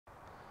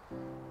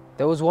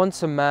There was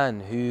once a man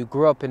who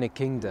grew up in a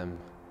kingdom,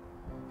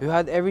 who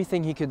had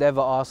everything he could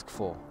ever ask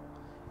for.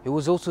 He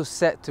was also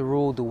set to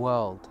rule the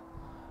world.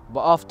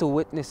 But after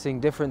witnessing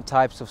different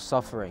types of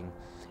suffering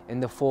in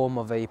the form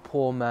of a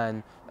poor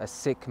man, a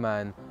sick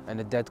man, and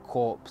a dead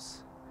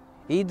corpse,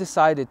 he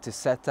decided to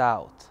set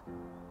out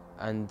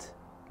and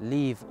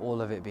leave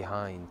all of it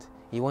behind.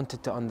 He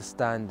wanted to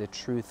understand the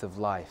truth of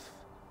life.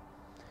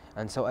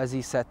 And so as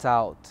he set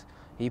out,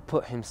 he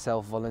put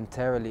himself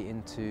voluntarily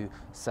into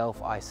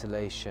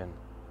self-isolation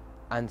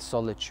and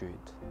solitude.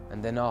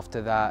 And then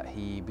after that,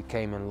 he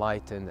became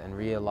enlightened and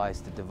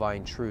realized the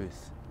divine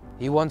truth.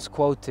 He once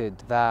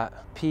quoted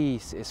that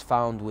peace is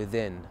found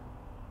within.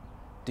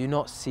 Do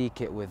not seek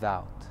it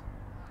without.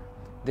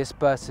 This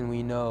person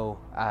we know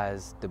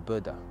as the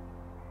Buddha.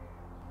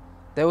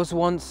 There was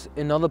once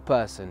another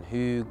person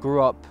who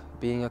grew up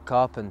being a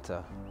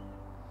carpenter.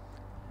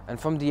 And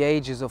from the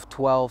ages of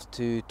 12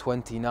 to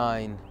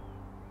 29,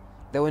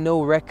 there were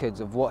no records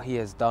of what he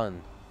has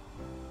done.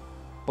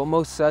 But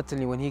most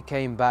certainly when he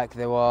came back,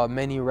 there were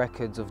many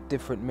records of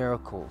different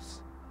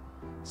miracles.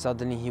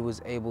 Suddenly he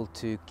was able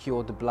to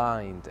cure the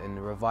blind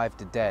and revive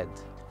the dead.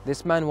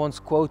 This man once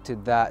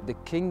quoted that the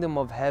kingdom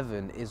of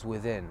heaven is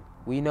within.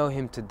 We know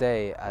him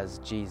today as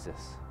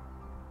Jesus.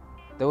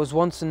 There was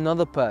once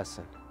another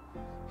person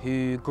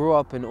who grew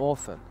up an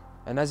orphan,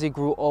 and as he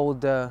grew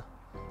older,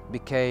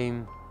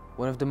 became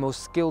one of the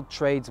most skilled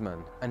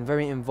tradesmen and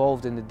very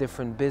involved in the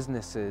different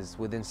businesses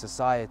within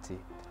society.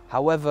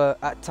 However,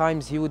 at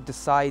times he would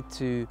decide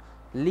to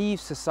leave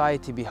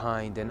society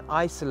behind and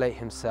isolate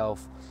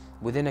himself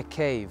within a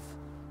cave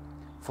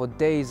for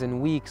days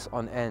and weeks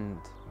on end,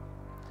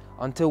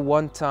 until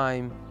one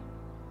time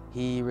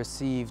he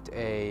received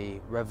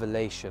a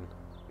revelation.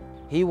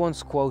 He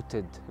once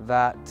quoted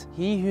that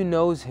he who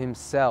knows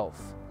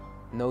himself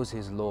knows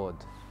his Lord.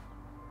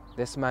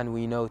 This man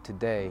we know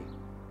today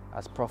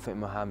as Prophet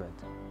Muhammad.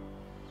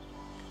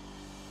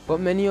 But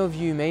many of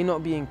you may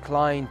not be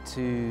inclined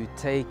to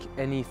take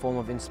any form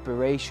of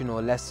inspiration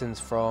or lessons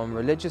from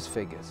religious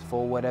figures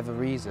for whatever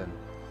reason.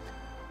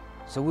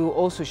 So we will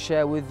also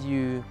share with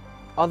you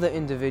other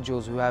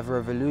individuals who have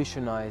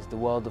revolutionized the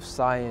world of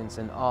science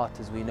and art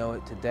as we know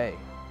it today.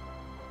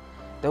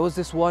 There was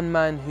this one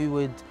man who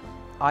would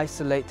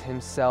isolate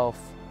himself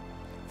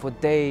for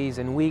days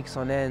and weeks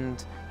on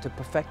end to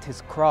perfect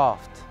his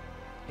craft,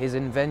 his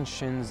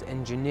inventions,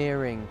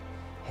 engineering,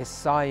 his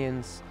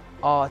science,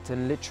 art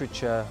and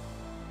literature,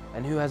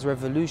 and who has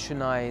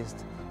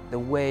revolutionized the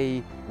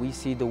way we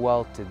see the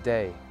world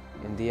today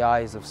in the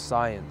eyes of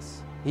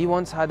science. He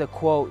once had a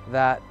quote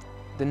that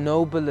the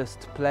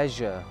noblest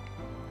pleasure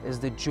is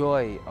the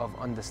joy of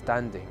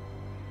understanding.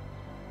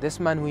 This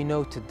man we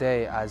know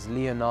today as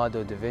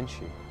Leonardo da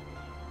Vinci.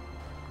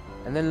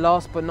 And then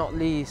last but not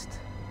least,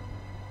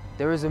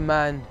 there is a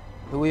man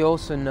who we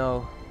also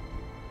know.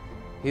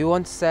 He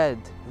once said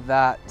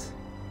that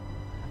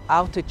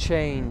outer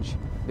change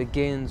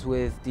begins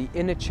with the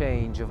inner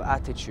change of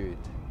attitude.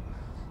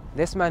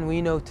 This man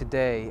we know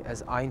today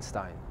as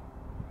Einstein.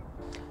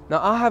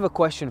 Now I have a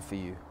question for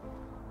you.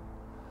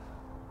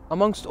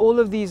 Amongst all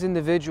of these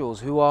individuals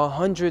who are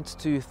hundreds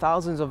to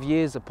thousands of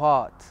years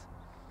apart,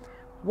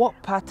 what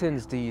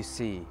patterns do you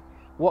see?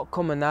 What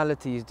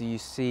commonalities do you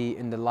see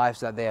in the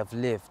lives that they have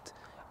lived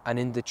and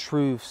in the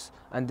truths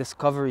and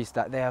discoveries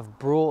that they have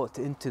brought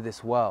into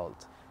this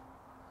world?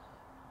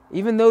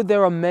 Even though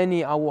there are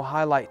many, I will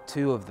highlight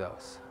two of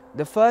those.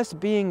 The first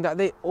being that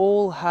they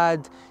all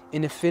had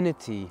an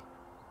affinity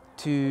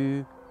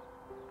to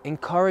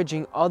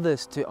encouraging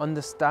others to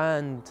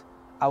understand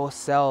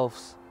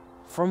ourselves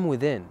from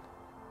within,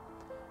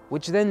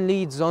 which then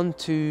leads on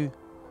to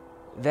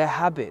their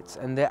habits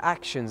and their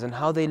actions and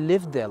how they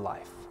lived their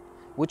life,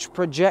 which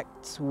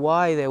projects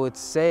why they would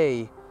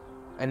say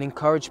and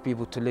encourage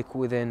people to look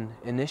within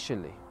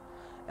initially.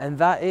 And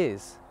that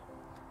is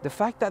the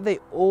fact that they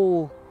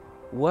all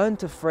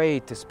weren't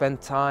afraid to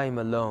spend time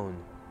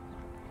alone.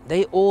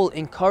 They all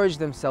encouraged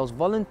themselves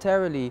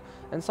voluntarily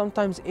and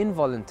sometimes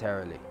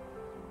involuntarily,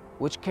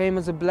 which came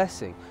as a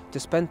blessing, to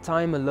spend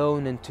time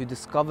alone and to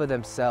discover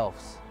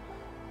themselves,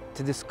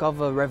 to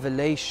discover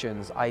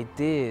revelations,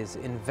 ideas,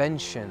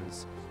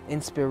 inventions,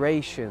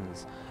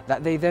 inspirations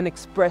that they then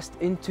expressed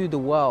into the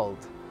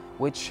world,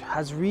 which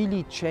has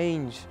really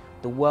changed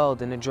the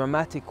world in a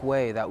dramatic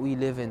way that we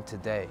live in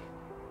today.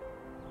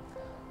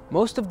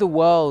 Most of the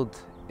world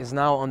is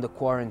now under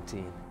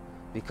quarantine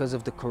because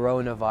of the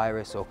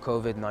coronavirus or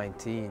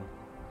COVID-19.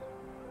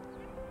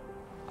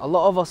 A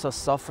lot of us are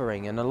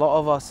suffering and a lot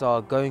of us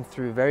are going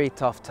through very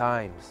tough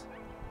times.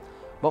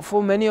 But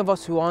for many of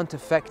us who aren't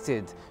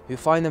affected, who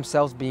find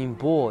themselves being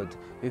bored,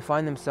 who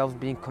find themselves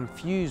being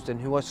confused and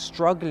who are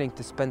struggling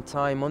to spend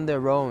time on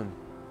their own,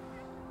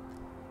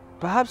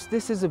 perhaps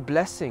this is a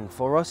blessing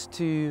for us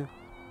to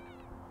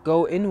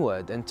go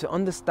inward and to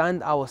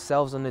understand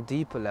ourselves on a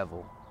deeper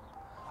level.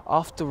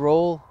 After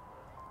all,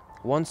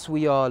 once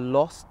we are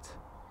lost,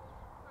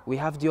 we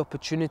have the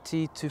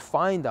opportunity to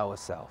find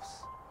ourselves.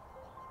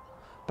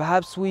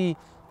 Perhaps we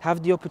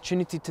have the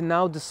opportunity to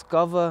now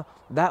discover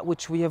that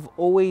which we have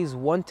always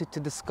wanted to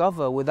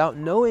discover without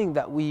knowing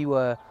that we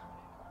were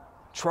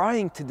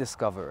trying to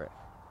discover it.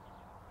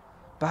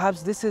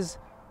 Perhaps this is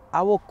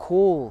our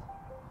call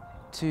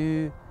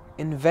to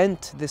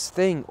invent this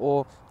thing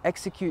or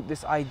execute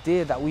this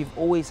idea that we've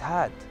always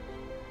had.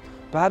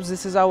 Perhaps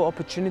this is our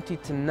opportunity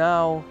to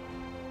now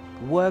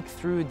work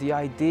through the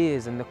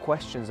ideas and the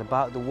questions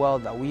about the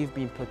world that we've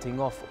been putting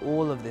off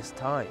all of this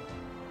time.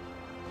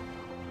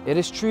 It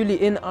is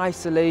truly in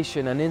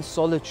isolation and in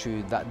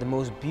solitude that the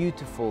most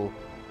beautiful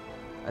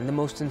and the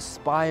most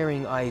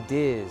inspiring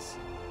ideas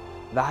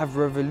that have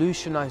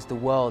revolutionized the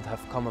world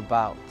have come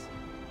about.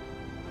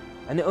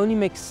 And it only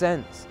makes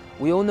sense.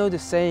 We all know the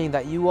saying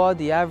that you are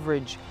the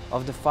average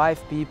of the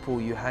 5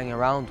 people you hang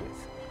around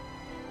with.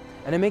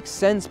 And it makes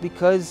sense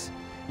because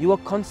you are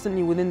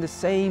constantly within the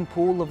same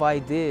pool of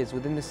ideas,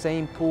 within the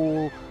same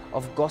pool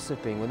of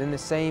gossiping, within the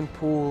same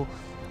pool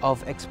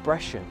of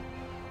expression.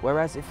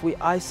 Whereas if we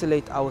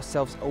isolate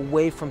ourselves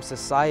away from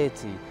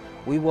society,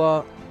 we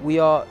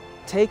are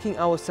taking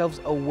ourselves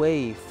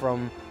away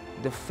from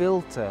the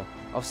filter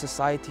of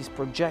society's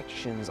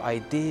projections,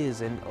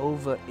 ideas, and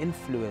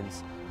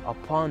over-influence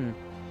upon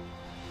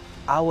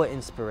our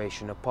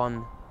inspiration,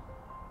 upon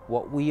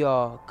what we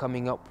are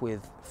coming up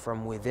with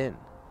from within.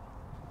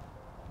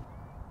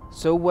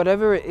 So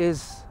whatever it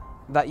is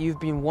that you've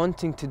been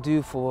wanting to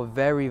do for a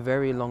very,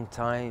 very long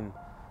time,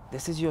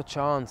 this is your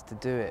chance to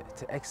do it,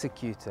 to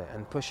execute it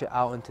and push it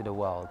out into the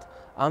world.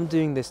 I'm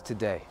doing this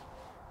today.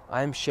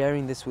 I am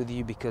sharing this with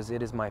you because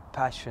it is my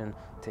passion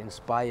to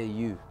inspire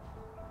you.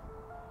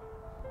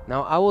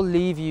 Now I will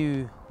leave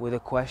you with a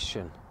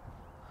question.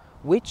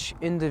 Which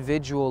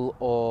individual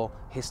or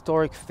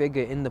historic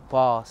figure in the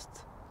past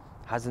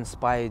has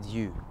inspired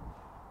you?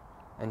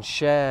 And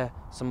share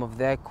some of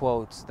their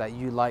quotes that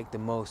you like the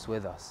most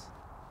with us.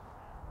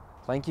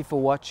 Thank you for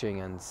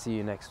watching and see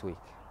you next week.